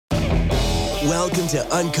Welcome to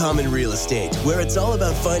Uncommon Real Estate, where it's all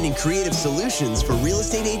about finding creative solutions for real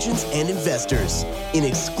estate agents and investors. In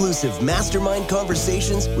exclusive mastermind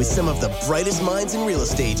conversations with some of the brightest minds in real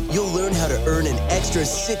estate, you'll learn how to earn an extra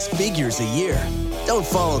 6 figures a year. Don't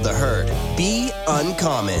follow the herd. Be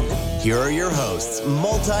uncommon. Here are your hosts,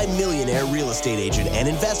 multi-millionaire real estate agent and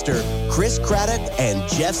investor, Chris Craddock and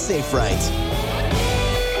Jeff Safright.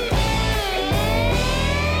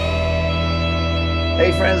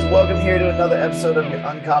 Hey friends, welcome here to another episode of your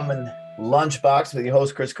Uncommon Lunchbox with your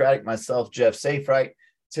host, Chris Craddock, myself, Jeff Safright.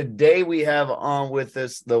 Today we have on with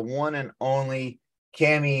us the one and only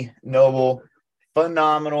Cami Noble,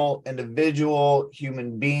 phenomenal individual,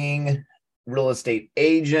 human being, real estate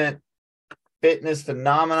agent, fitness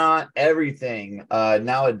phenomenon, everything.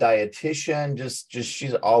 Now a dietitian, just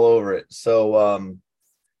she's all over it. So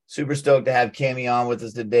super stoked to have Cami on with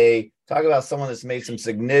us today. Talk about someone that's made some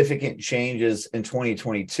significant changes in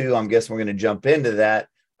 2022. I'm guessing we're going to jump into that.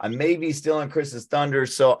 I may be stealing Chris's thunder,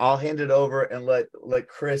 so I'll hand it over and let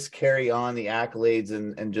Chris carry on the accolades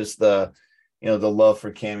and just the love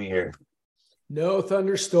for Cami here. No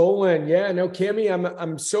thunder stolen. Yeah, no, Cami,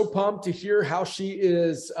 I'm so pumped to hear how she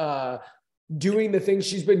is doing the things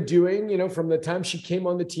she's been doing, from the time she came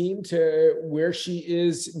on the team to where she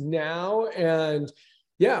is now. And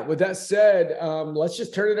yeah, with that said, let's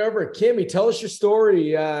just turn it over. Cami, tell us your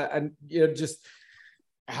story and just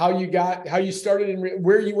how you started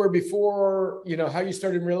where you were before, how you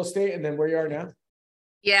started in real estate and then where you are now.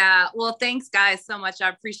 Yeah, well, thanks guys so much. I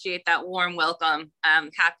appreciate that warm welcome.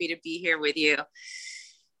 I'm happy to be here with you.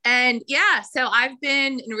 And yeah, so I've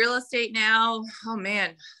been in real estate now,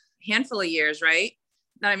 handful of years, right?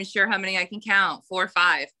 Not even sure how many I can count, 4 or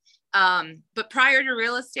 5. But prior to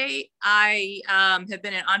real estate, I have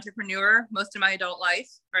been an entrepreneur most of my adult life,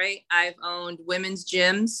 right? I've owned women's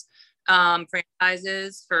gyms,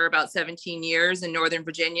 franchises for about 17 years in Northern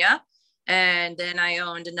Virginia. And then I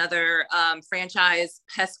owned another franchise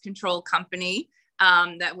pest control company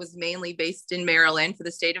that was mainly based in Maryland for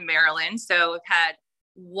the state of Maryland. So I've had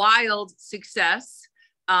wild success.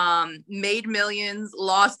 Made millions,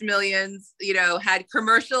 lost millions, had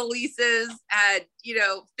commercial leases, had,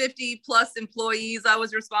 50 plus employees I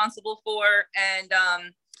was responsible for. And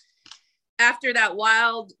after that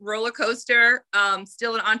wild roller coaster,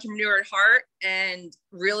 still an entrepreneur at heart, and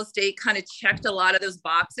real estate kind of checked a lot of those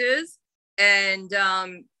boxes. And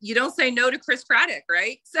you don't say no to Chris Craddock,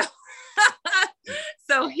 right?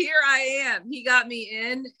 So here I am. He got me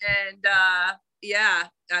in, and yeah.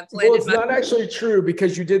 Well, it's not actually true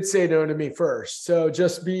because you did say no to me first. So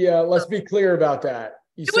just let's be clear about that.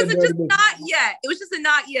 It was just not yet. It was just a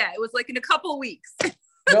not yet. It was like in a couple of weeks.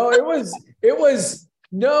 No, it was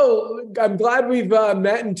no, I'm glad we've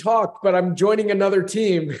met and talked, but I'm joining another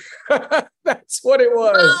team. That's what it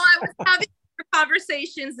was. Well, I was having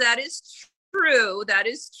conversations. That is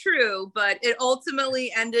true. But it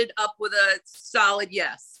ultimately ended up with a solid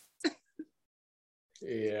yes.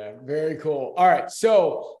 Yeah, very cool. All right.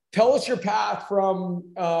 So tell us your path from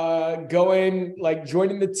joining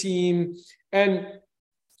the team. And,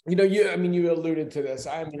 you alluded to this.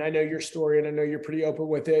 I know your story and I know you're pretty open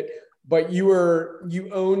with it, but you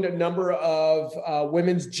owned a number of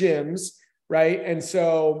women's gyms, right? And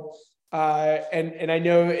so, and I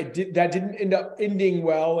know that didn't end up ending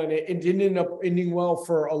well, and it didn't end up ending well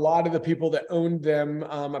for a lot of the people that owned them.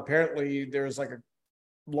 Apparently there was like a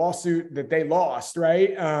lawsuit that they lost,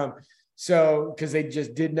 right? So because they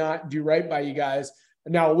just did not do right by you guys.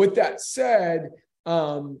 Now, with that said,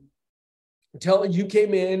 you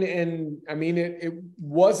came in, and it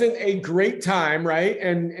wasn't a great time, right?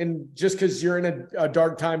 And just because you're in a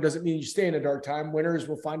dark time doesn't mean you stay in a dark time. Winners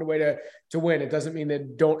will find a way to win. It doesn't mean they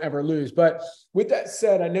don't ever lose. But with that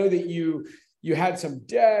said, I know that you had some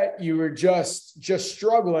debt. You were just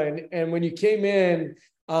struggling, and when you came in,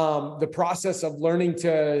 the process of learning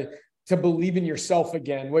to believe in yourself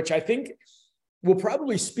again, which I think will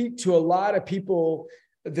probably speak to a lot of people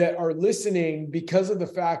that are listening, because of the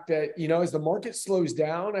fact that, as the market slows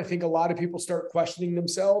down, I think a lot of people start questioning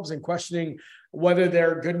themselves and questioning whether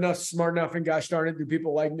they're good enough, smart enough, and gosh darn it, do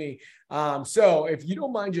people like me? So if you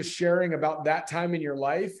don't mind just sharing about that time in your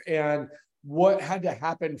life and what had to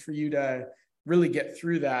happen for you to really get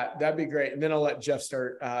through that, that'd be great. And then I'll let Jeff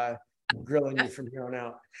start grilling you from here on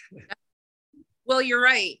out. Well, you're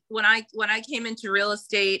right. When I came into real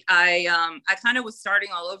estate, I kind of was starting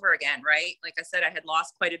all over again, right? Like I said, I had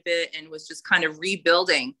lost quite a bit and was just kind of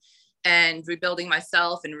rebuilding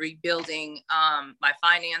myself and rebuilding my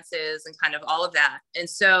finances and kind of all of that. And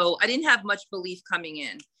so I didn't have much belief coming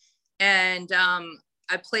in. And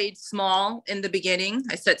I played small in the beginning.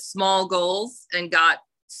 I set small goals and got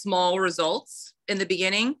small results in the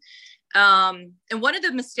beginning. And one of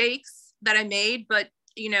the mistakes that I made, but,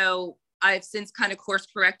 I've since kind of course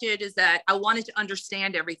corrected, is that I wanted to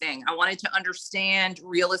understand everything. I wanted to understand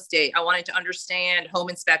real estate. I wanted to understand home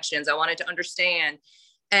inspections. I wanted to understand.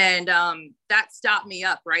 And that stopped me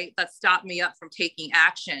up, right? That stopped me up from taking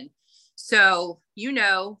action. So,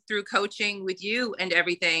 through coaching with you and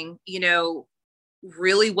everything,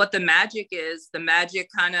 really what the magic is, the magic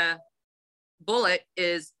kind of bullet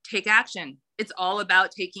is take action. It's all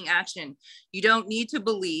about taking action. You don't need to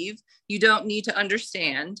believe. You don't need to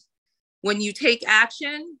understand. When you take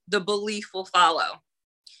action, the belief will follow.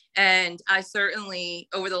 And I certainly,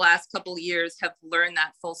 over the last couple of years, have learned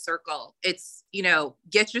that full circle. It's,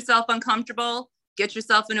 get yourself uncomfortable, get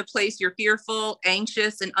yourself in a place you're fearful,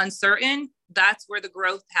 anxious, and uncertain. That's where the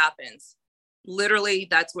growth happens. Literally,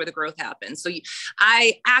 that's where the growth happens. So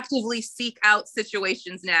I actively seek out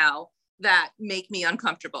situations now that make me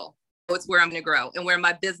uncomfortable. It's where I'm going to grow and where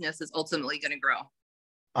my business is ultimately going to grow.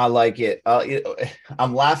 I like it.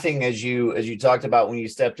 I'm laughing as you talked about when you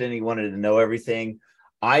stepped in, you wanted to know everything.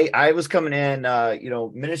 I was coming in,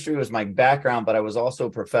 ministry was my background, but I was also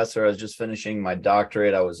a professor. I was just finishing my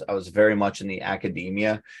doctorate. I was very much in the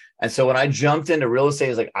academia. And so when I jumped into real estate,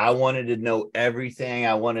 it's like, I wanted to know everything.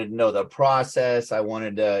 I wanted to know the process. I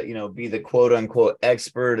wanted to, be the quote unquote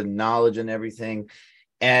expert and knowledge and everything.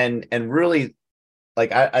 And really,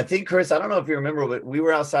 like, I think, Chris, I don't know if you remember, but we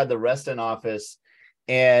were outside the Reston office,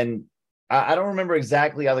 and I don't remember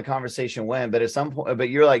exactly how the conversation went, but at some point, but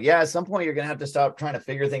you're like, yeah, at some point you're going to have to stop trying to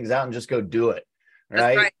figure things out and just go do it.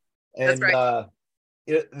 Right. That's right.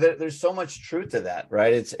 And there's so much truth to that,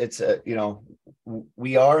 right? It's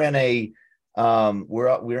we are in a,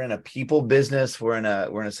 we're in a people business. We're in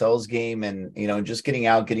a sales game, and, just getting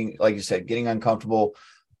out, like you said, getting uncomfortable,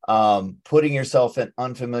 putting yourself in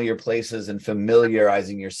unfamiliar places and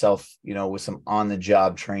familiarizing yourself, with some on the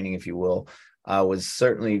job training, if you will, was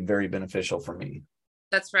certainly very beneficial for me.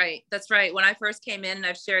 That's right. That's right. When I first came in, and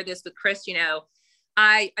I've shared this with Chris,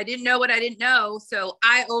 I didn't know what I didn't know. So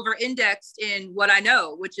I over-indexed in what I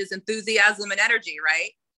know, which is enthusiasm and energy,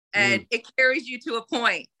 right? And it carries you to a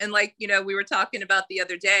point. And like, we were talking about the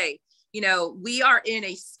other day, we are in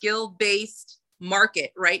a skill-based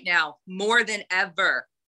market right now, more than ever.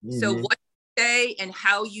 So what you say and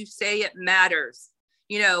how you say it matters.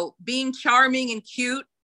 Being charming and cute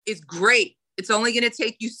is great. It's only going to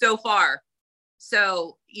take you so far.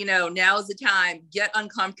 So, now is the time. Get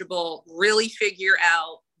uncomfortable, really figure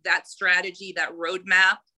out that strategy, that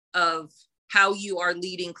roadmap of how you are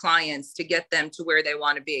leading clients to get them to where they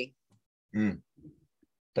want to be.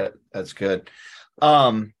 That's good.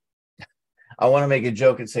 I want to make a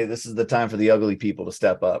joke and say this is the time for the ugly people to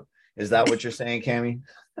step up. Is that what you're saying, Cammie?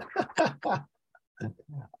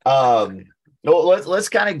 No, let's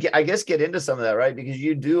kind of get into some of that, right? Because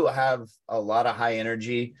you do have a lot of high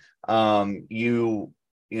energy. You're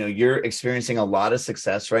experiencing a lot of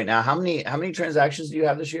success right now. How many transactions do you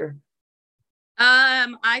have this year?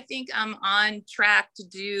 I think I'm on track to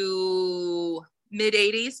do mid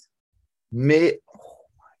 80s. Oh my God.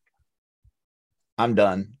 I'm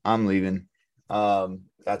done. I'm leaving.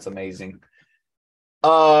 That's amazing.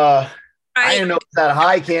 I didn't know it was that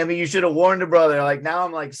high, Cammie. You should have warned a brother. Like, now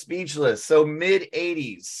I'm like speechless. So mid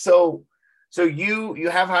 80s. So you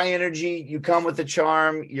have high energy. You come with the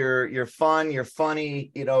charm. You're fun. You're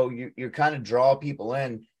funny. You kind of draw people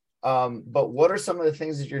in. But what are some of the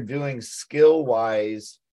things that you're doing skill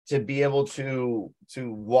wise to be able to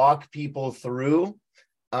walk people through?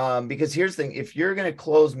 Because here's the thing: if you're going to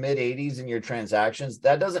close mid 80s in your transactions,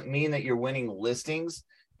 that doesn't mean that you're winning listings.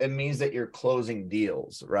 It means that you're closing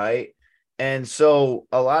deals, right? And so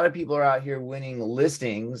a lot of people are out here winning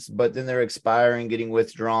listings, but then they're expiring, getting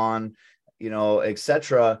withdrawn, et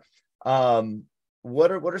cetera.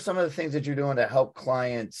 What are some of the things that you're doing to help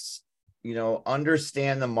clients,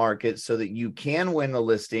 understand the market so that you can win the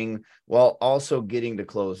listing while also getting to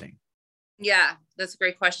closing? Yeah, that's a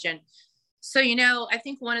great question. So, I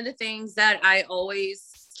think one of the things that I always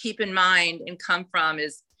keep in mind and come from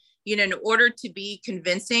is, in order to be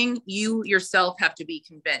convincing, you yourself have to be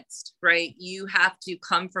convinced, right? You have to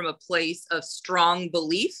come from a place of strong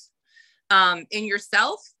belief in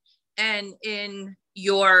yourself and in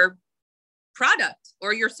your product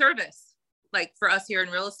or your service, like for us here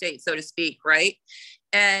in real estate, so to speak, right?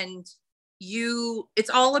 And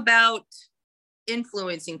it's all about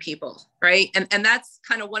influencing people, right? And that's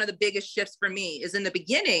kind of one of the biggest shifts for me is in the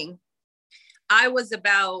beginning, I was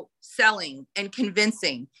about selling and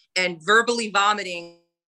convincing and verbally vomiting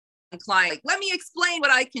on clients. Like, let me explain what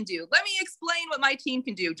I can do. Let me explain what my team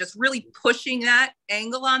can do. Just really pushing that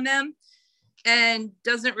angle on them. and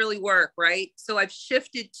doesn't really work, right? So I've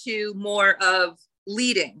shifted to more of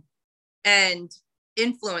leading and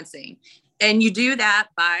influencing. And you do that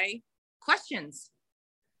by questions,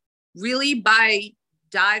 really by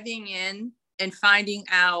diving in and finding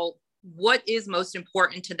out what is most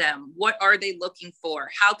important to them. What are they looking for?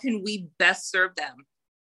 How can we best serve them?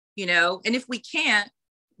 You know, and if we can't,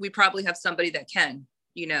 we probably have somebody that can,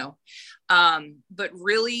 you know, but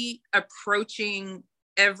really approaching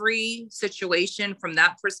every situation from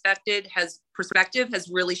that perspective has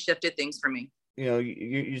really shifted things for me. You know,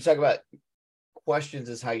 you talk about questions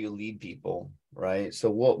is how you lead people, right? So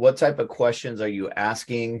what type of questions are you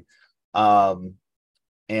asking, and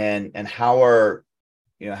how are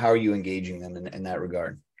you engaging them in that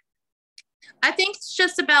regard? I think it's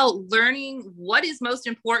just about learning what is most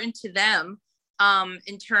important to them,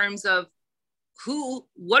 in terms of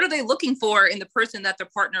what are they looking for in the person that they're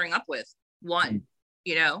partnering up with? One,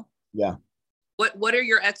 you know, yeah. What are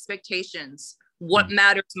your expectations? What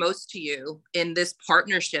matters most to you in this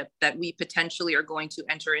partnership that we potentially are going to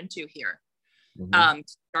enter into here? To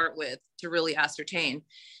start with, to really ascertain.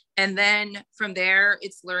 And then from there,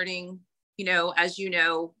 it's learning, you know, as you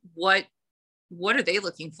know, what are they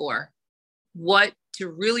looking for? What to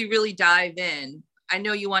really, really dive in. I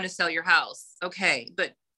know you want to sell your house. Okay,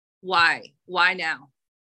 but why? Why now?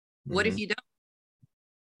 What if you don't?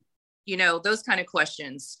 You know, those kind of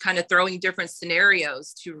questions, kind of throwing different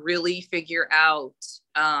scenarios to really figure out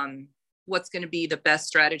what's going to be the best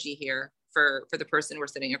strategy here for the person we're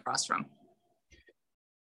sitting across from.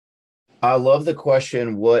 I love the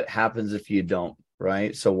question, what happens if you don't,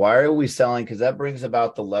 right? So why are we selling? Because that brings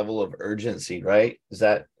about the level of urgency, right? Is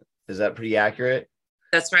that pretty accurate?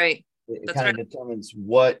 That's right. It kind of determines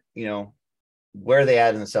what, you know, where they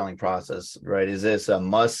at in the selling process, right? Is this a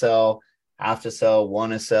must sell, have to sell,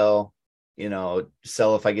 want to sell, you know,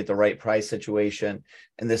 sell if I get the right price situation?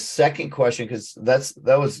 And the second question, because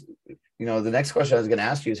that was, you know, the next question I was going to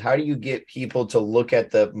ask you is, how do you get people to look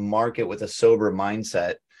at the market with a sober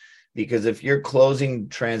mindset? Because if you're closing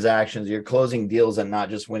transactions, you're closing deals and not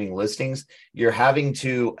just winning listings, you're having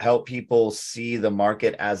to help people see the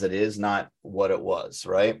market as it is, not what it was,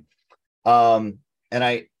 right? And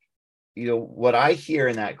I, you know, what I hear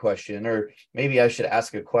in that question, or maybe I should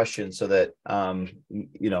ask a question so that,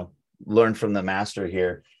 you know, learn from the master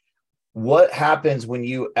here. What happens when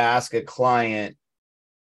you ask a client,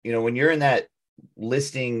 you know, when you're in that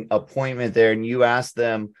listing appointment there and you ask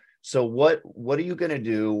them, so what are you going to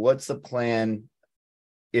do? What's the plan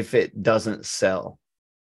if it doesn't sell?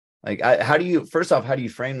 Like, how do you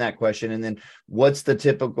frame that question? And then what's the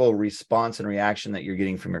typical response and reaction that you're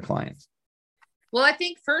getting from your clients? Well, I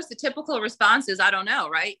think first, the typical response is, I don't know,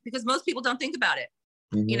 right? Because most people don't think about it.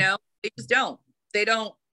 You know, they just don't.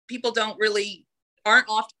 People aren't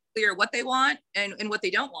often clear what they want and what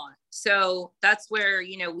they don't want. So that's where,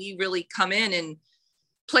 you know, we really come in and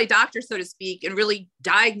play doctor, so to speak, and really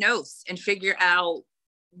diagnose and figure out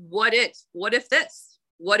what if this,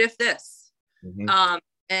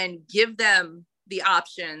 and give them the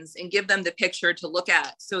options and give them the picture to look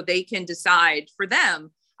at so they can decide for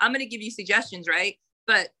them. I'm going to give you suggestions, right?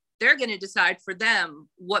 But they're going to decide for them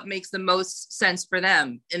what makes the most sense for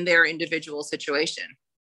them in their individual situation.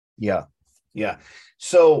 Yeah. Yeah.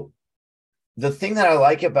 So the thing that I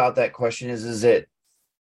like about that question is it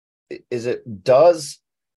does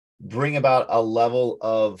bring about a level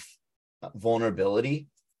of vulnerability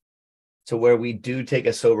to where we do take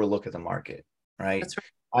a sober look at the market, right? That's right.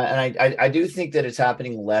 And I do think that it's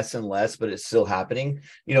happening less and less, but it's still happening,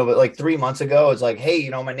 you know. But like 3 months ago, it's like, hey, you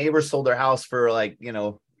know, my neighbor sold their house for like, you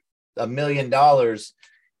know, $1 million,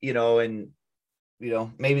 you know, and, you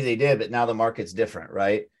know, maybe they did, but now the market's different,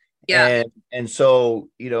 right? Yeah. And so,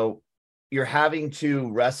 you know, you're having to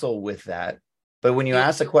wrestle with that. But when you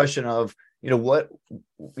ask the question of, you know,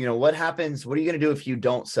 what happens, what are you going to do if you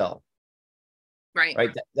don't sell? Right.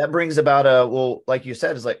 That brings about well, like you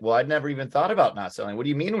said, is like, well, I'd never even thought about not selling. What do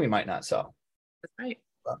you mean we might not sell? That's right.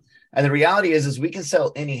 And the reality is we can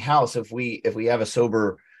sell any house if we have a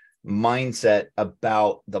sober mindset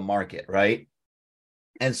about the market, right?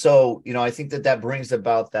 And so, you know, I think that brings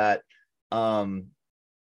about that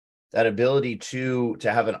that ability to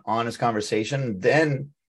have an honest conversation. Then,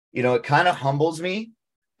 you know, it kind of humbles me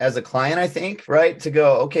as a client, I think, right? To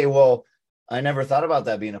go, okay, well, I never thought about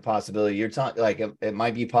that being a possibility. You're talking like it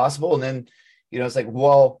might be possible. And then, you know, it's like,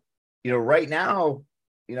 well, you know, right now,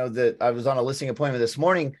 you know, that I was on a listing appointment this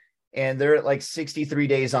morning and they're at like 63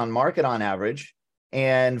 days on market on average,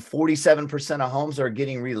 and 47% of homes are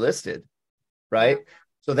getting relisted, right?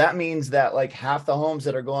 So that means that like half the homes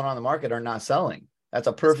that are going on the market are not selling. That's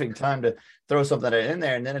a perfect time to throw something in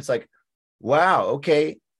there. And then it's like, Wow.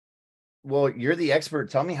 Okay. Well, you're the expert.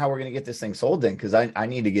 Tell me how we're going to get this thing sold then, because I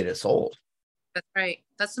need to get it sold. That's right.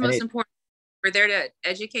 That's the And most it, important. We're there to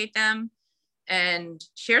educate them and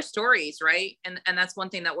share stories, right? And that's one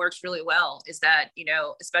thing that works really well is that,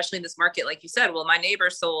 especially in this market, like you said, well, my neighbor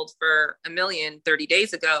sold for $1 million 30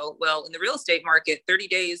 days ago. Well, in the real estate market, 30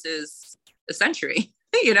 days is a century,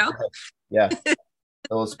 yeah.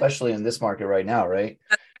 Well, especially in this market right now, right?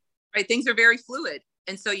 Right. Things are very fluid.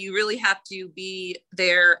 And so you really have to be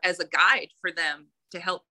there as a guide for them to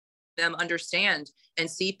help them understand and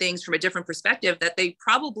see things from a different perspective that they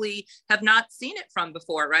probably have not seen it from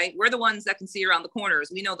before, right? We're the ones that can see around the corners.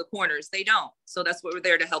 We know the corners, they don't. So that's what we're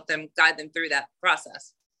there to help them, guide them through that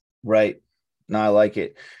process. Right. No, I like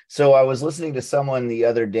it. So I was listening to someone the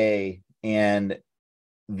other day, and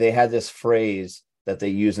they had this phrase that they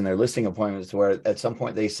use in their listing appointments where at some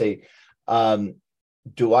point they say,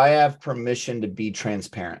 do I have permission to be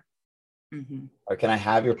transparent? Mm-hmm. Or can I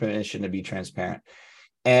have your permission to be transparent?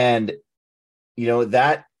 And,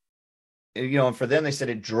 that, for them, they said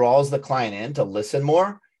it draws the client in to listen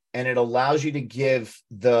more, and it allows you to give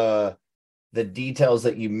the details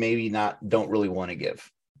that you maybe don't really want to give,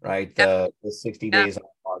 right? The 60 days on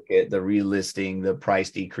the market, the relisting, the price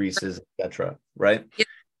decreases, etc. Right? It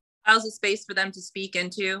allows a space for them to speak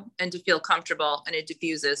into and to feel comfortable, and it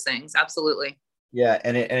diffuses things. Absolutely. Yeah,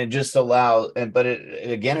 and it just allows, but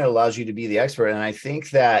it allows you to be the expert. And I think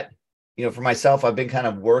that, for myself, I've been kind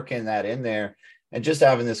of working that in there, and just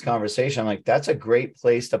having this conversation, I'm like, that's a great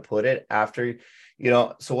place to put it after,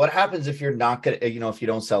 so what happens if you're not going to, if you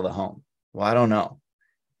don't sell the home? Well, I don't know,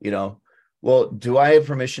 well, do I have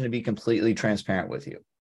permission to be completely transparent with you?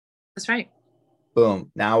 That's right.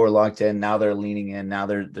 Boom. Now we're locked in. Now they're leaning in. Now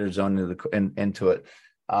they're zoning into it.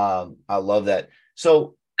 I love that.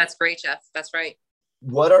 So that's great, Jeff. That's right.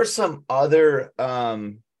 What are some other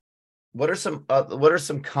what are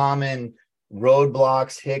some common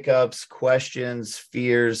roadblocks, hiccups, questions,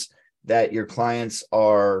 fears that your clients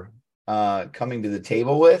are coming to the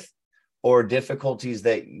table with, or difficulties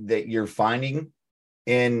that you're finding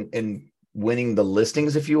in winning the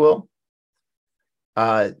listings, if you will,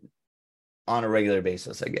 on a regular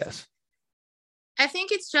basis, I guess? I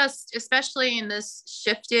think it's just, especially in this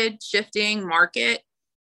shifting market,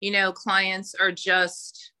 clients are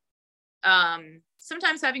just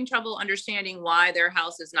sometimes having trouble understanding why their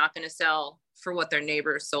house is not going to sell for what their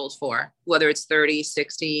neighbor sold for, whether it's 30,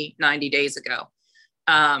 60, 90 days ago.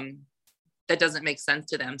 That doesn't make sense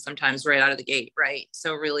to them sometimes right out of the gate, right?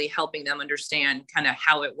 So really helping them understand kind of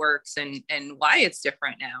how it works and why it's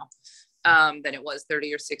different now than it was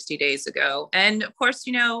 30 or 60 days ago. And of course,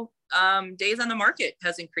 days on the market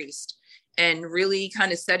has increased, and really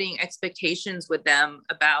kind of setting expectations with them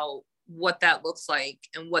about what that looks like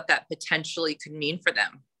and what that potentially could mean for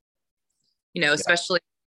them, especially,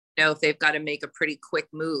 if they've got to make a pretty quick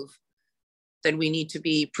move, then we need to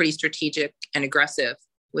be pretty strategic and aggressive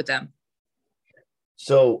with them.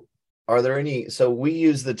 So we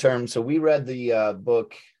use the term, so we read the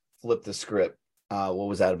book, Flip the Script. What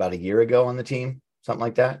was that, about a year ago on the team, something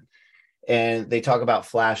like that? And they talk about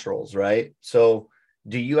flash rolls, right? So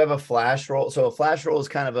do you have a flash roll? So a flash roll is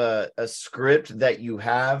kind of a script that you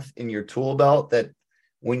have in your tool belt that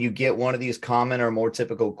when you get one of these common or more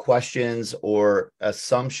typical questions or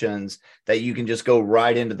assumptions, that you can just go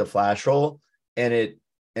right into the flash roll, and it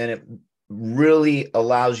really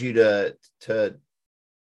allows you to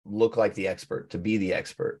look like the expert, to be the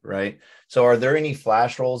expert, right? So are there any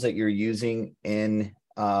flash rolls that you're using in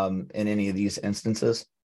any of these instances?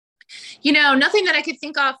 Nothing that I could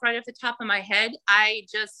think of right off the top of my head. I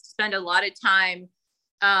just spend a lot of time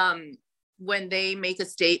when they make a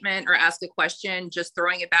statement or ask a question, just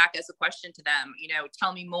throwing it back as a question to them,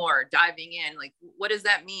 tell me more, diving in, like, what does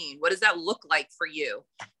that mean? What does that look like for you?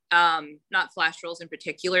 Not flash rolls in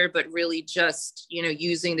particular, but really just,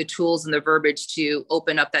 using the tools and the verbiage to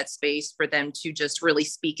open up that space for them to just really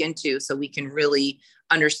speak into, so we can really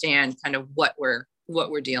understand kind of what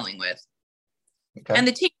we're dealing with. Okay. And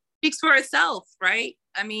the team speaks for itself, right?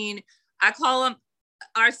 I mean, I call them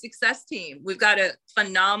our success team. We've got a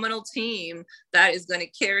phenomenal team that is going to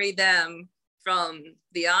carry them from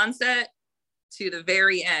the onset to the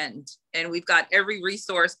very end. And we've got every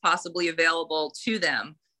resource possibly available to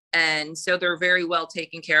them. And so they're very well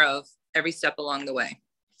taken care of every step along the way.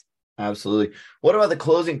 Absolutely. What about the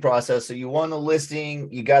closing process? So you won the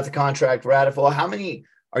listing, you got the contract ratified. How many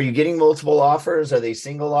are you getting? Multiple offers? Are they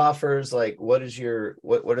single offers? Like, what are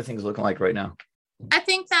things looking like right now? I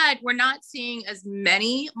think that we're not seeing as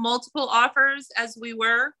many multiple offers as we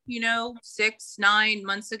were, 6-9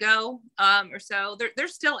 months ago or so. They're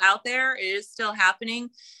still out there. It is still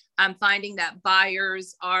happening. I'm finding that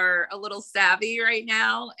buyers are a little savvy right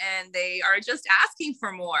now, and they are just asking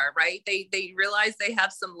for more, right? They realize they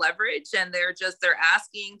have some leverage, and they're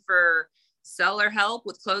asking for seller help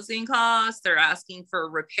with closing costs. They're asking for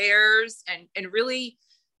repairs, and really,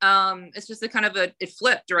 it's just it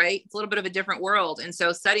flipped, right? It's a little bit of a different world. And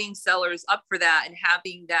so setting sellers up for that and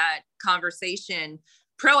having that conversation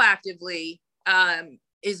proactively,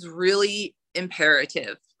 is really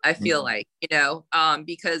imperative. I feel like,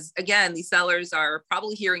 because again, these sellers are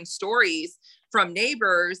probably hearing stories from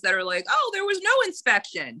neighbors that are like, oh, there was no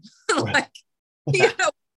inspection. Like, we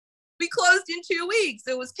closed in 2 weeks.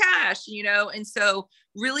 It was cash, and so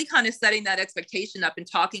really kind of setting that expectation up and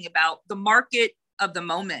talking about the market of the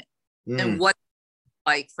moment and what it's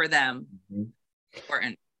like for them.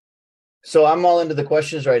 Important. So I'm all into the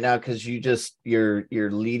questions right now because you're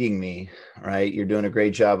leading me, right? You're doing a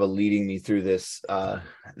great job of leading me through this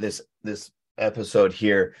this episode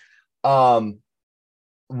here. Another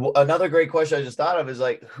great question I just thought of is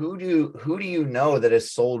like, who do you know that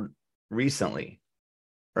has sold recently,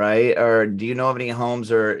 right? Or do you know of any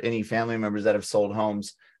homes or any family members that have sold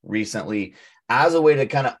homes recently as a way to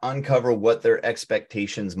kind of uncover what their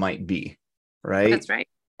expectations might be, right? That's right.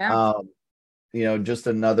 Yeah. Just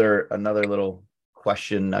another little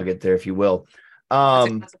question nugget there, if you will.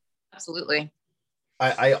 Absolutely.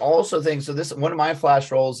 I also think, so this, one of my flash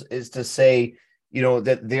rolls is to say,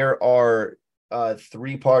 that there are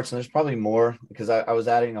 3 parts, and there's probably more because I was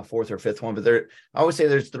adding a 4th or 5th one, but I always say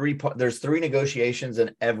there's 3 negotiations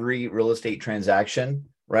in every real estate transaction,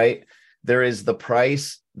 right? There is the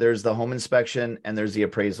price, there's the home inspection, and there's the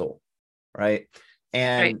appraisal, right?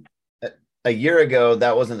 And a year ago,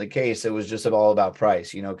 that wasn't the case. It was just all about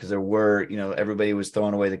price, because there were, everybody was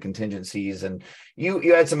throwing away the contingencies, and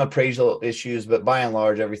you had some appraisal issues, but by and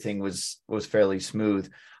large, everything was fairly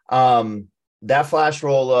smooth. That flash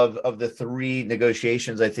roll of the 3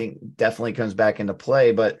 negotiations, I think, definitely comes back into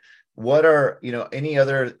play. But what are, any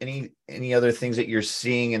other things that you're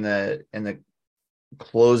seeing in the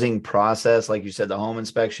closing process? Like you said, the home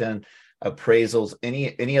inspection, appraisals,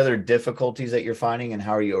 any other difficulties that you're finding, and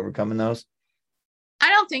how are you overcoming those? I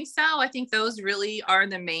don't think so. I think those really are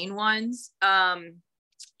the main ones.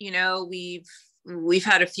 We've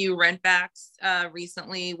had a few rent backs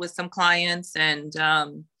recently with some clients, and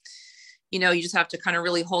you just have to kind of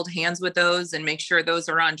really hold hands with those and make sure those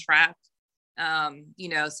are on track.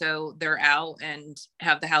 So they're out and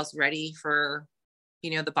have the house ready for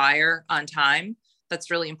the buyer on time. That's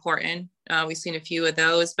really important. We've seen a few of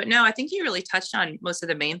those, but no, I think you really touched on most of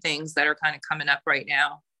the main things that are kind of coming up right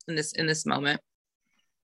now in this moment.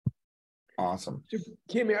 Awesome. So,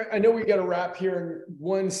 Kimmy, I know we got to wrap here in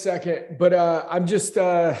 1 second, but I'm just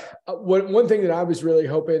one thing that I was really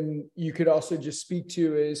hoping you could also just speak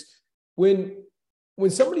to is when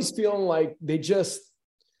somebody's feeling like they just,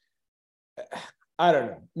 I don't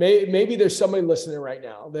know, maybe there's somebody listening right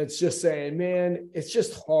now that's just saying, man, it's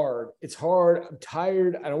just hard. It's hard. I'm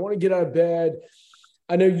tired. I don't want to get out of bed.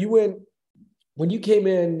 I know when you came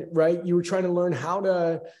in, right, you were trying to learn how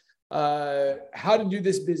to do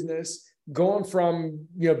this business, going from,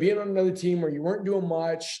 being on another team where you weren't doing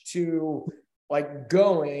much to like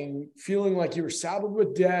feeling like you were saddled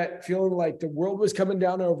with debt, feeling like the world was coming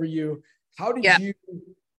down over you. How did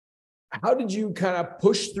you kind of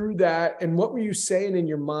push through that? And what were you saying in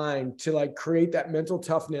your mind to like create that mental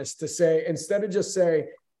toughness to say, instead of just say,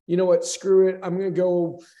 you know what, screw it, I'm going to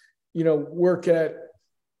go,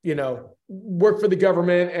 work for the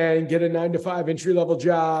government and get a 9-to-5 entry-level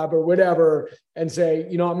job or whatever, and say,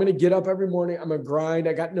 I'm going to get up every morning. I'm going to grind.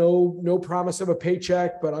 I got no promise of a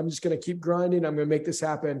paycheck, but I'm just going to keep grinding. I'm going to make this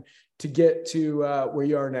happen to get to where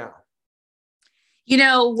you are now.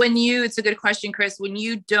 It's a good question, Chris. When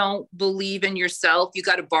you don't believe in yourself, you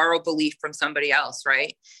got to borrow belief from somebody else,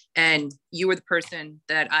 right? And you were the person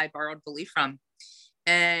that I borrowed belief from.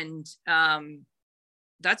 And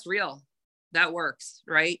that's real. That works,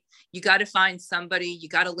 right? You got to find somebody, you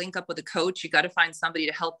got to link up with a coach, you got to find somebody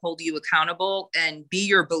to help hold you accountable and be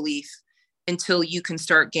your belief until you can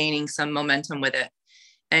start gaining some momentum with it.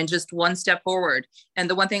 And just one step forward. And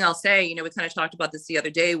the one thing I'll say, we kind of talked about this the other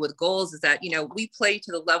day with goals, is that, we play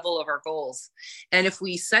to the level of our goals. And if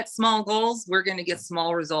we set small goals, we're going to get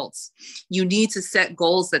small results. You need to set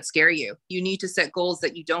goals that scare you. You need to set goals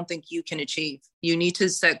that you don't think you can achieve. You need to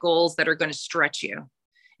set goals that are going to stretch you.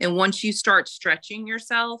 And once you start stretching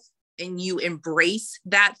yourself and you embrace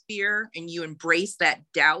that fear and you embrace that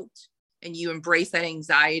doubt and you embrace that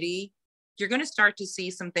anxiety, you're going to start to see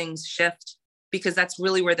some things shift, because that's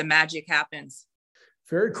really where the magic happens.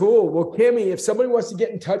 Very cool. Well, Kimmy, if somebody wants to get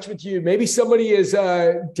in touch with you, maybe somebody is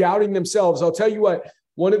doubting themselves. I'll tell you what,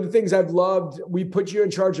 one of the things I've loved, we put you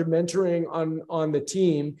in charge of mentoring on the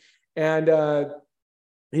team. And, I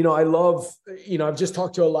love, I've just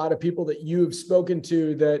talked to a lot of people that you've spoken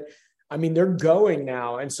to that, I mean, they're going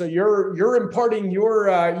now. And so you're imparting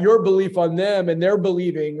your belief on them, and they're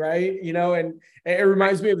believing, right? And it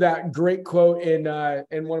reminds me of that great quote in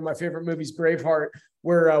one of my favorite movies, Braveheart,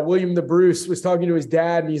 where William the Bruce was talking to his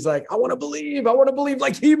dad, and he's like, I want to believe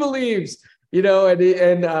like he believes,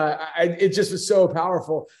 it just was so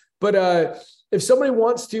powerful. But if somebody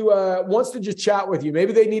wants to just chat with you,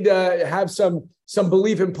 maybe they need to have some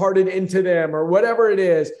belief imparted into them or whatever it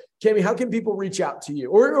is. Cami, how can people reach out to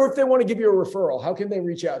you? Or if they want to give you a referral, how can they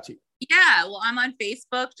reach out to you? Yeah, well, I'm on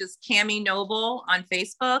Facebook, just Cami Noble on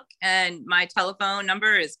Facebook. And my telephone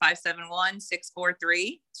number is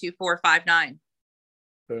 571-643-2459.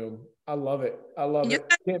 Boom. I love it. I love you it.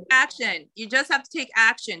 Just have to take action. You just have to take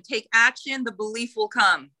action. Take action. The belief will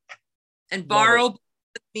come. And borrow in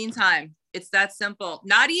the meantime. It's that simple.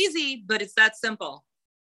 Not easy, but it's that simple.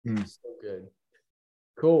 So good.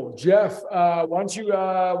 Cool. Jeff, why don't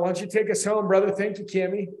you take us home, brother? Thank you,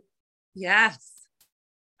 Cami. Yes.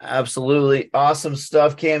 Absolutely. Awesome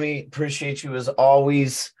stuff, Cami. Appreciate you as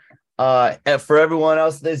always. And for everyone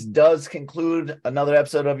else, this does conclude another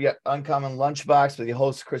episode of your Uncommon Lunchbox with your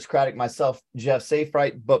host, Chris Craddock, myself, Jeff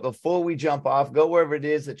Safright. But before we jump off, go wherever it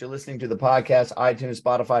is that you're listening to the podcast, iTunes,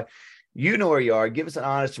 Spotify. You know where you are. Give us an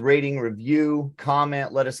honest rating, review,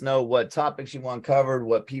 comment. Let us know what topics you want covered,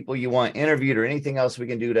 what people you want interviewed, or anything else we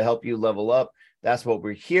can do to help you level up. That's what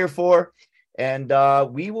we're here for. And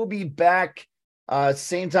we will be back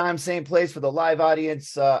same time, same place for the live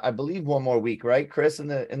audience. I believe one more week, right, Chris? In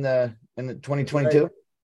the 2022. Right.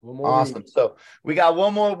 Awesome. Week. So we got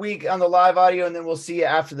one more week on the live audio, and then we'll see you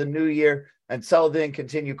after the new year. Until then,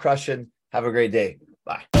 continue crushing. Have a great day.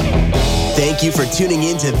 Bye. Thank you for tuning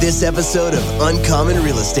in to this episode of Uncommon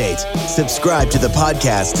Real Estate. Subscribe to the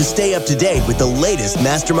podcast to stay up to date with the latest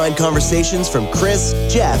mastermind conversations from Chris,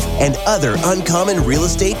 Jeff, and other uncommon real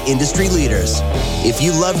estate industry leaders. If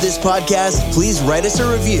you love this podcast, please write us a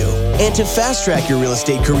review. And to fast track your real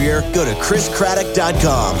estate career, go to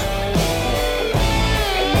chriscraddock.com.